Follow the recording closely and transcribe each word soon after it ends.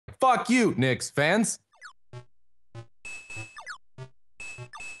fuck you, Knicks fans.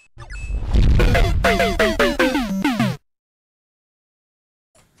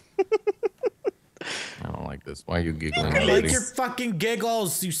 I don't like this. Why are you giggling? I like your fucking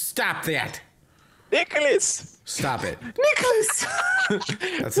giggles. You stop that. Nicholas! Stop it. Nicholas!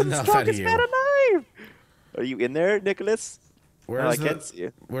 That's enough out of you. Alive. Are you in there, Nicholas? Where's I can't see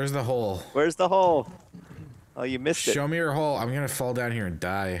you. Where's the hole? Where's the hole? Oh, you missed it. Show me your hole. I'm gonna fall down here and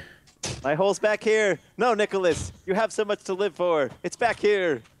die. My hole's back here. No, Nicholas. You have so much to live for. It's back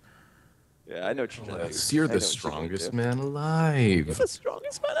here. Yeah, I know what you're doing. You're the strongest man alive. You're the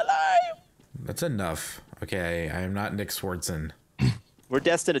strongest man alive. That's enough. Okay, I am not Nick Swartzen. We're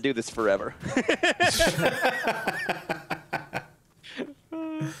destined to do this forever.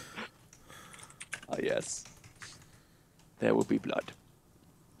 Oh, yes. There will be blood.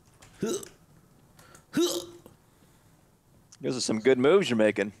 Those are some good moves you're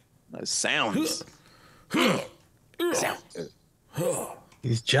making. Those sounds. Sounds.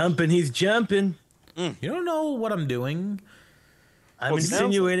 He's jumping. He's jumping. You don't know what I'm doing. I'm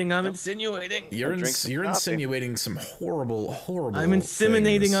insinuating. I'm insinuating. You're insinuating some horrible. I'm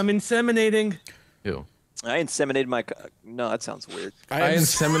inseminating. I'm inseminating. Ew. I inseminated my cock. No, that sounds weird. I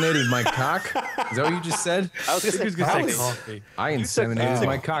inseminated my cock? Is that what you just said? I was going to say coffee. I inseminated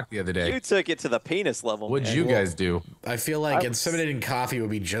my cock the other day. You took it to the penis level. What'd man. you guys do? I feel like inseminating coffee would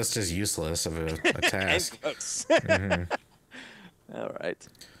be just as useless of a task. All right.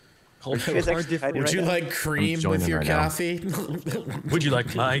 Would you like cream with your coffee? Would you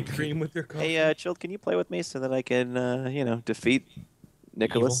like my cream with your coffee? Hey, Child, can you play with me so that I can, you know, defeat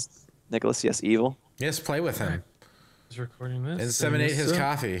Nicholas? Evil? Nicholas, yes, evil. Yes, play with him. He's recording this. Inseminate his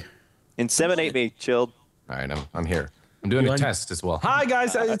coffee. Inseminate me, Chilled. All right, I'm here. I'm doing a test as well. Hi,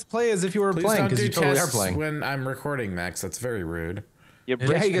 guys. Let's play as if you were playing, because you totally are playing. When I'm recording, Max, that's very rude.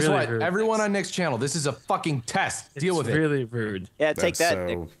 Hey, guess what? Everyone on Nick's channel, this is a fucking test. Deal with it. It's really rude. Yeah, take that,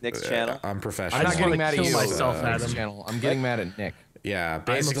 Nick's channel. I'm professional. I'm not getting mad at you. Myself, channel. I'm getting mad at Nick. Yeah,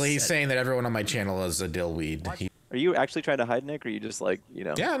 basically he's saying that everyone on my channel is a dillweed. Are you actually trying to hide Nick, or are you just like, you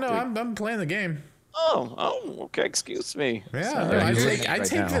know? Yeah, no, I'm playing the game. Oh, okay, excuse me. Yeah, no, I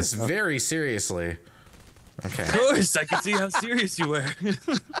take this very seriously. Okay. Of course, I can see how serious you were.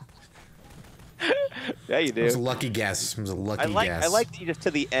 Yeah, you do. It was a lucky guess. It was a lucky guess. I like you just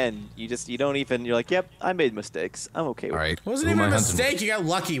to the end. You don't even. You're like, yep, I made mistakes. I'm okay with it. All right. It wasn't even a mistake. You got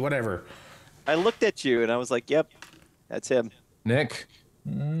lucky. Whatever. I looked at you and I was like, yep, that's him. Nick.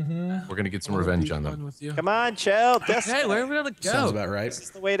 We're gonna get some revenge on them. Come on, Chill. Hey, where are we gonna go? Sounds about right. This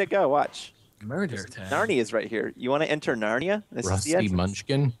is the way to go. Watch. Murder time. Narnia is right here. You want to enter Narnia? This is the Rusty entrance.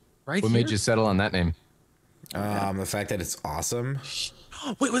 Munchkin. Right What here? made you settle on that name? The fact that it's awesome.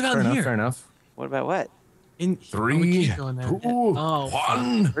 Wait, what about in here? Fair enough. What about what? In 3, 2, 1.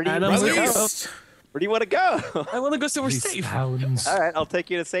 Where do you want to go? Where do you want to go? I want to go somewhere safe. All right, I'll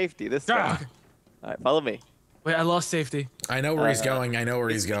take you to safety this time. All right, follow me. Wait, I lost safety. I know where he's going. I know where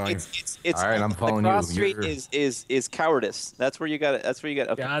he's going. It's all right, I'm following the you. cross street is cowardice. That's where you got it. That's where you got.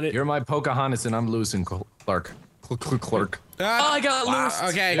 Okay. Got it. You're my Pocahontas, and I'm Lewis and Clark. Clark. Oh, I got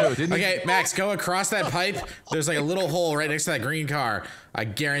loose. Okay, okay, Max, go across that pipe. There's like a little hole right next to that green car. I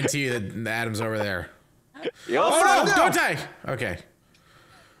guarantee you that Adam's over there. Oh no! Don't die. Okay.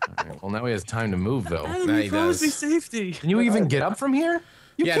 Right, well, now he has time to move, though. Adam, Now you he promised me does. safety. Can you even get up from here?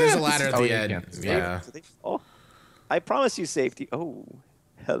 You Yeah, can't. there's a ladder at the end. Can't. Yeah. Oh, I promise you safety. Oh,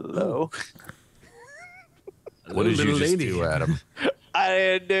 hello. What did you just lady. do, Adam? I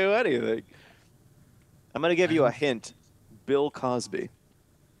didn't do anything. I'm gonna give you a hint. Bill Cosby.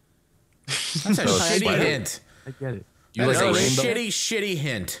 That's a shitty hint. I get it. You That's like a a rainbow? shitty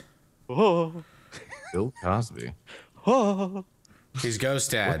hint. Oh, Bill Cosby. oh. He's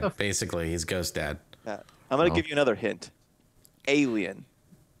Ghost Dad, basically. He's Ghost Dad. I'm gonna give you another hint. Alien.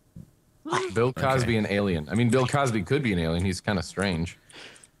 Bill Cosby, an alien. I mean, Bill Cosby could be an alien. He's kind of strange.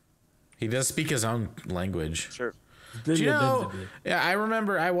 He does speak his own language. Sure. Do you know? Yeah, I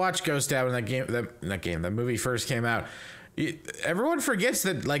remember I watched Ghost Dad when that movie first came out. Everyone forgets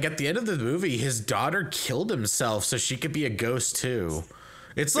that, like, at the end of the movie, his daughter killed himself so she could be a ghost too.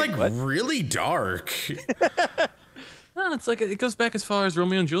 It's like really dark. No, it's like it goes back as far as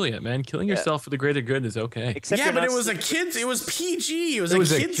Romeo and Juliet, man. Killing yourself for the greater good is okay. Except Yeah, you're but not it was a sleeping. kid's. It was PG. It was It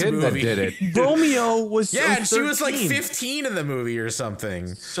was a a kid's kid movie. that did it. Romeo was Yeah, and she was like 13. 15 in the movie or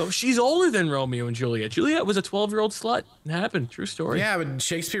something. So she's older than Romeo and Juliet. Juliet was a 12-year-old slut. It happened. True story. Yeah, but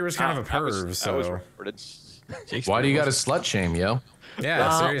Shakespeare was kind of a perv. That was So recorded. Why do you got to slut shame, yo?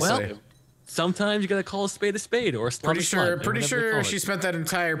 yeah, seriously. Well, sometimes you gotta call a spade or a slut a slut, Pretty whatever they sure call she it. spent that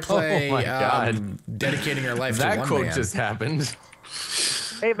entire play my God. dedicating her life to That one quote man. just happened.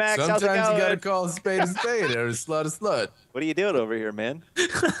 Hey, Max, how's Sometimes it going? you gotta call a spade or a slut a slut. What are you doing over here, man?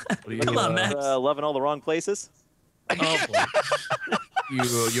 Come on, Max. Loving all the wrong places? Oh, boy.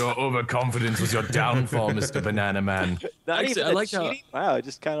 Your overconfidence was your downfall, Mr. Banana Man. Not Actually, even I like how- cheating? Wow, I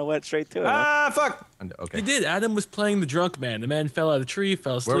just kind of went straight to it. Ah, fuck. Okay. He did. Adam was playing the drunk man. The man fell out of the tree,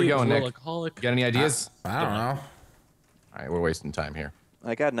 fell asleep. Where are we going, was a Nick? little alcoholic. Got any ideas? I don't know. All right, we're wasting time here.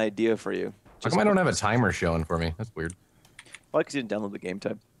 I got an idea for you. How come I don't have a timer showing for me? That's weird. Why? Because you didn't download the game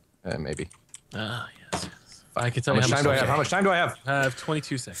time. Maybe. Ah, yes. I can tell How you much time do I have? How much time do I have? I have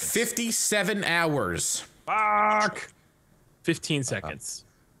 22 seconds. 57 hours. Fuck. 15 seconds.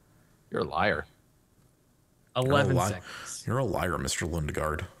 You're a liar. 11 You're a seconds. You're a liar, Mr.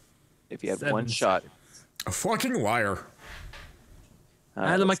 Lundegard. If you had 7 one shot. A fucking liar.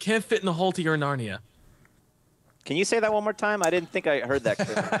 Adam, I can't fit in the hole to your Narnia. Can you say that one more time? I didn't think I heard that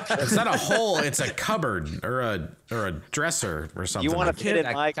clearly. It's not a hole. It's a cupboard or a dresser or something. You want to fit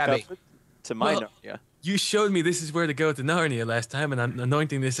in my Cabby. cupboard to my Well, Narnia. You showed me this is where to go to Narnia last time, and I'm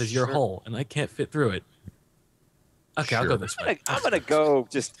anointing this as your hole, and I can't fit through it. Okay, I'll go this way. I'm gonna go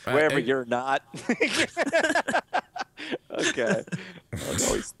just wherever hey. you're not. Okay. That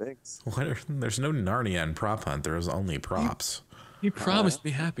always thinks. There's no Narnia in Prop Hunt. There's only props. You promised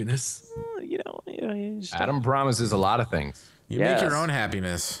me happiness. You just Adam promises a lot of things. You make Yes. your own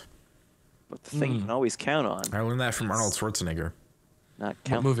happiness. But the thing you can always count on. I learned that from Arnold Schwarzenegger. Not What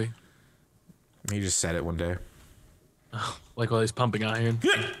count. movie? He just said it one day. Like while he's pumping iron.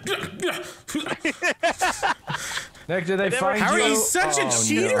 Nick, did they find How are you? you such a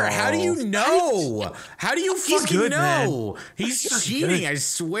cheater? No. How do you know? How do you fucking good, man. know? He's cheating. I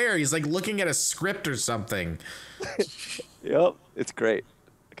swear. He's like looking at a script or something. Yep, it's great.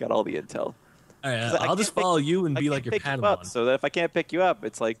 I got all the intel. All right, I I'll just can't follow pick- you and I be can't like your pick you up, Padawan. so that if I can't pick you up,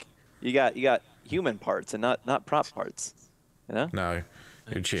 it's like you got human parts and not prop parts. You know? No,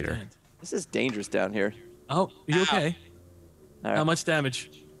 you're a cheater. This is dangerous down here. Oh, you okay? All How right. much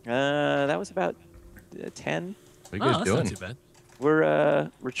damage? That was about 10. What are you Oh, guys that's doing? not too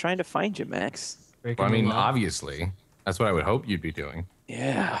bad. We're trying to find you, Max. Well, I mean, obviously, that's what I would hope you'd be doing.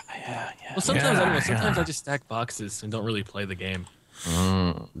 Yeah. Well, sometimes I don't know. Yeah, Sometimes yeah. I just stack boxes and don't really play the game.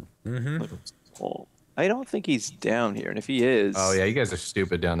 Well, I don't think he's down here, and if he is, Oh yeah, you guys are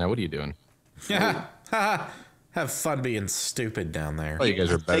stupid down there. What are you doing? Yeah. Have fun being stupid down there. Oh, you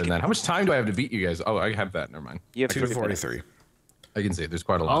guys are better Take than it. that. How much time do I have to beat you guys? Oh, I have that. Never mind. you have 2:43. I can see it. There's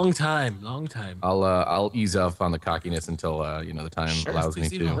quite a lot. Long time. I'll ease off on the cockiness until the time allows me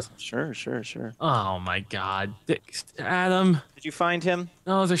to. Sure. Oh my God, Adam. Did you find him?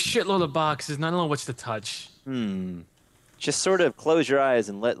 No, there's a shitload of boxes, and I don't know which to touch. Just sort of close your eyes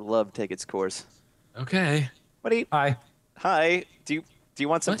and let love take its course. Okay. What do you? Hi. Hi. Do you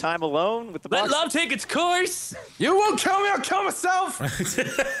want some What? time alone with the Let box? love take its course. You won't kill me. I'll kill myself.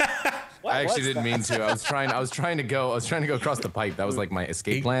 What I actually was didn't mean to. I was trying to go across the pipe. That was like my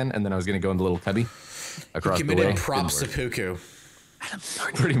escape plan, and then I was gonna go into the little cubby across the way. Committed prop Didn't work. seppuku.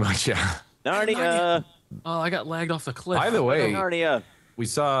 Pretty much, yeah. Narnia. Oh, I got lagged off the cliff. By the way, Narnia.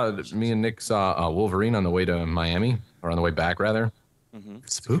 me and Nick saw Wolverine on the way to Miami, or on the way back rather.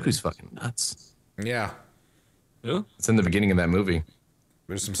 Spooky's fucking nuts. Yeah. Who? It's in the beginning of that movie.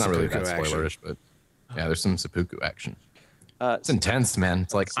 There's some It's not really seppuku that action. spoilerish, but yeah, there's some seppuku action. It's intense, man.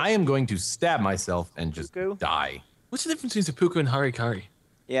 It's like I am going to stab myself and just Seppuku? die. What's the difference between seppuku and harikari?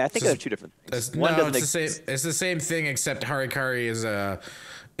 Yeah, I think they're two different things. It's, One no, doesn't it's the same. exist. It's the same thing, except harikari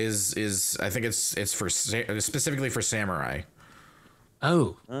is I think it's for specifically for samurai.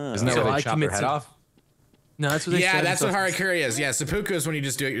 Oh. Isn't that So where I they chop their commit head to- off? No, that's what they Yeah, said. that's what So- harikari is. Yeah, seppuku is when you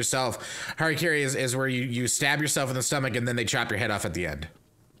just do it yourself. Harikari is where you stab yourself in the stomach and then they chop your head off at the end.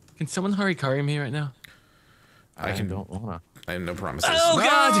 Can someone harikari me right now? I can. don't wanna. I have no promises. Oh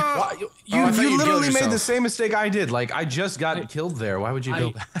God! Why- You, Oh, I thought you you literally killed made the yourself. same mistake I did. Like I just got killed there. Why would you go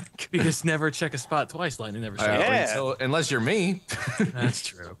back? Because never check a spot twice, lightning never strikes. Yeah. So, unless you're me. That's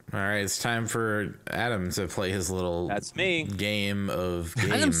true. All right, it's time for Adam to play his little That's me. game of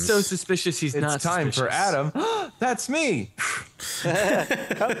games. I'm so suspicious he's It's not time for suspicious. Adam. That's me.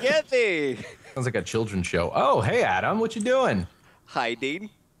 Come get me. Sounds like a children's show. Oh, hey Adam, what you doing? Hiding.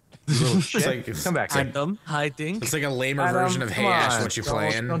 It's like, Come back. Here. Adam hiding. it's like a lamer Adam, version of Hey come Ash, on. what you Don't-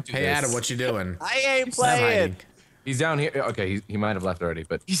 playing? don't do Hey this. Adam, what you doing? I ain't Stop hiding. playing. He's down here. Okay, he might have left already,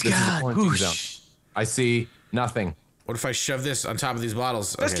 but He's this is the gone. quarantine zone. Whoosh. I see nothing. What if I shove this on top of these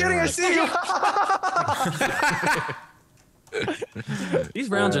bottles? Just Okay, kidding. never I mind. see you. These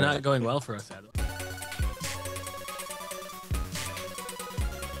rounds are not going well for us, Adam.